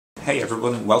Hey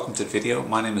everyone, welcome to the video.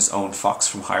 My name is Owen Fox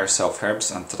from Higher Self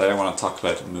Herbs, and today I want to talk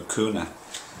about Mucuna.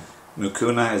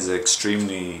 Mucuna is an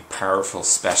extremely powerful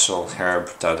special herb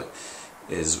that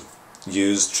is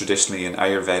used traditionally in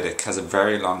Ayurvedic, has a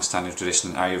very long-standing tradition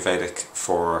in Ayurvedic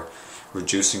for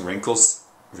reducing wrinkles,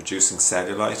 reducing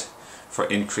cellulite, for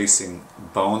increasing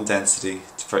bone density,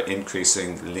 for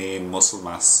increasing lean muscle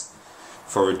mass,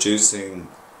 for reducing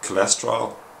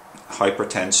cholesterol,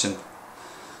 hypertension,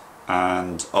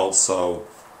 and also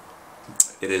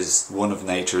it is one of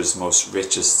nature's most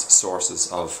richest sources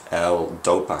of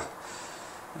L-dopa,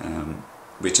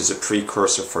 which is a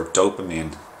precursor for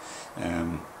dopamine.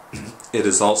 It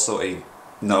is also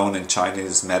known in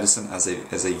Chinese medicine as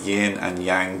a yin and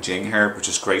yang jing herb, which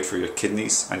is great for your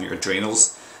kidneys and your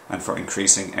adrenals and for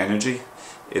increasing energy.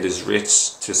 It is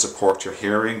rich to support your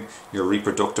hearing, your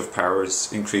reproductive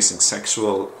powers, increasing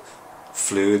sexual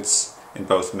fluids in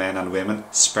both men and women,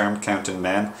 sperm count in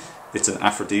men. It's an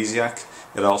aphrodisiac.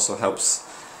 It also helps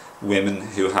women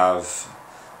who have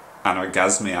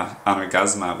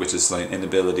anorgasmia, which is like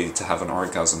inability to have an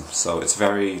orgasm. So it's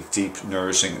very deep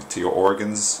nourishing to your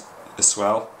organs as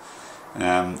well.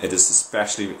 It is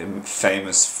especially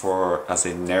famous as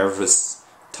a nervous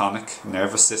tonic,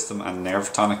 nervous system and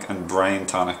nerve tonic and brain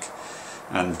tonic.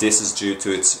 And this is due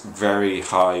to its very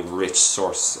high, rich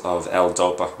source of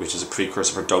L-dopa, which is a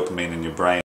precursor for dopamine in your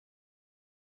brain.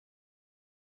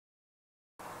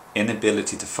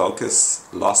 Inability to focus,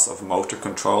 loss of motor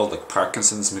control, like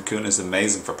Parkinson's. Mucuna is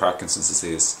amazing for Parkinson's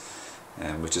disease,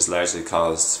 which is largely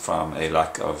caused from a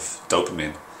lack of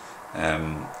dopamine.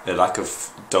 A lack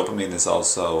of dopamine is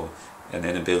also an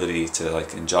inability to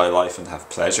enjoy life and have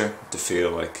pleasure, to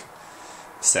feel a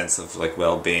sense of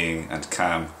well-being and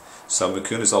calm. So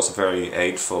Mucuna is also very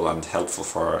aidful and helpful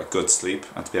for good sleep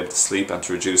and to be able to sleep and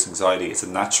to reduce anxiety. It's a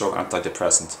natural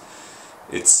antidepressant.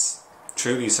 It's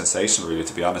truly sensational, really,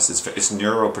 to be honest. It's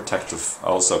neuroprotective,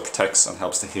 also protects and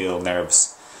helps to heal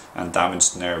nerves and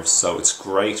damaged nerves. So it's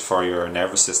great for your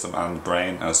nervous system and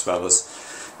brain, as well as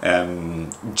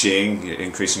Jing,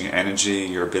 increasing your energy,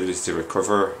 your ability to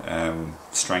recover,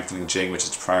 strengthening Jing, which is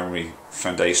the primary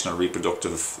foundational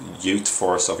reproductive youth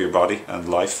force of your body and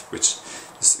life, which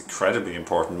is incredibly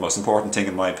important. The most important thing,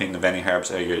 in my opinion, of any herbs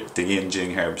are the yin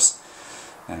jing herbs.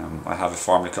 I have a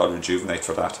formula called Rejuvenate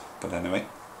for that, but anyway.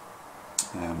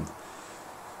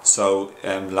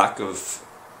 Lack of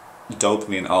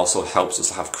dopamine also helps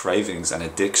us have cravings and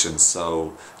addictions.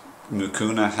 So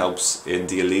Mucuna helps in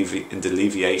the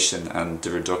alleviation and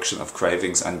the reduction of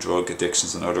cravings and drug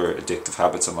addictions and other addictive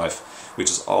habits in life,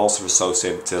 which is also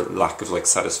associated to lack of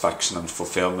satisfaction and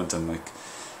fulfillment and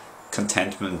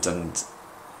contentment and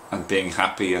being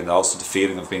happy, and also the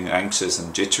feeling of being anxious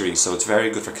and jittery. So it's very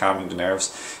good for calming the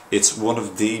nerves. It's one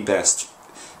of the best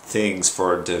things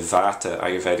for the Vata,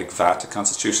 Ayurvedic Vata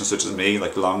constitution, such as me,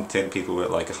 long thin people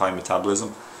with a high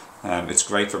metabolism. It's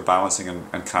great for balancing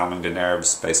and calming the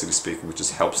nerves, basically speaking, which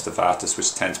helps the Vatas,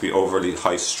 which tend to be overly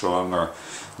high strung or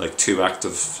too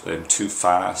active, too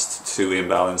fast, too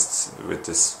imbalanced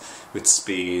with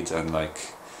speed and an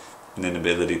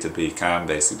inability to be calm,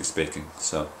 basically speaking.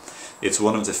 So it's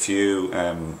one of the few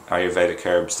Ayurvedic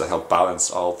herbs that help balance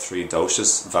all three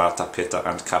doshas, Vata, Pitta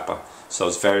and Kapha. So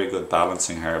it's a very good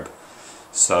balancing herb.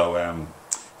 So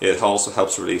it also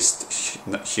helps release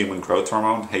human growth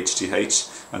hormone, HGH,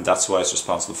 and that's why it's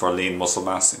responsible for lean muscle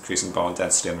mass, increasing bone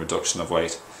density and reduction of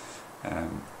weight.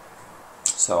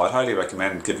 So I'd highly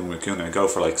recommend giving Mucuna a go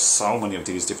for so many of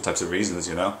these different types of reasons,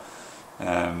 you know.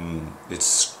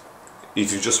 It's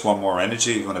if you just want more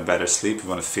energy, you want a better sleep, you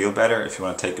want to feel better, if you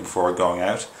want to take it before going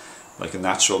out, a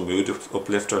natural mood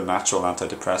uplifter, natural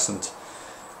antidepressant,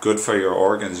 good for your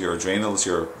organs, your adrenals,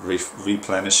 you're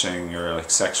replenishing your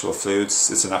sexual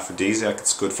fluids. It's an aphrodisiac.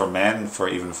 It's good for men, it's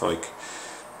supposed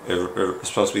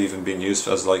to be even being used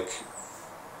as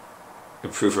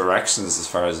improve erections, as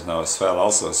far as I know, as well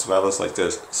as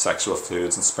the sexual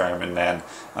fluids and sperm in men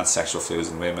and sexual fluids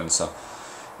in women. So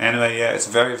anyway, yeah, it's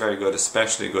very, very good,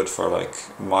 especially good for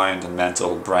mind and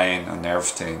mental, brain and nerve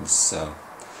things. So,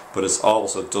 but it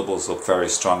also doubles up very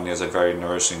strongly as a very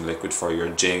nourishing liquid for your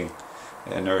Jing,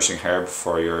 a nourishing herb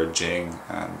for your Jing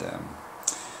and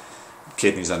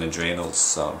kidneys and adrenals.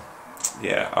 So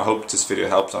yeah, I hope this video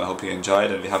helped and I hope you enjoyed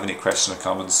it. If you have any questions or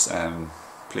comments,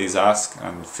 please ask,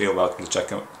 and feel welcome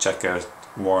to check out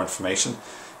more information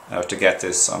to get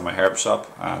this on my herb shop,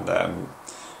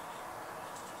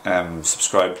 and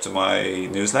subscribe to my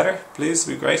newsletter, please,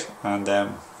 would be great. And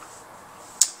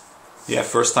yeah,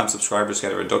 first time subscribers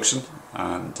get a reduction,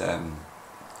 and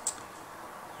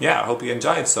yeah, I hope you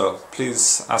enjoyed. So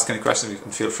please ask any questions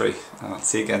and feel free. I'll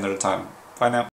see you again another time. Bye now.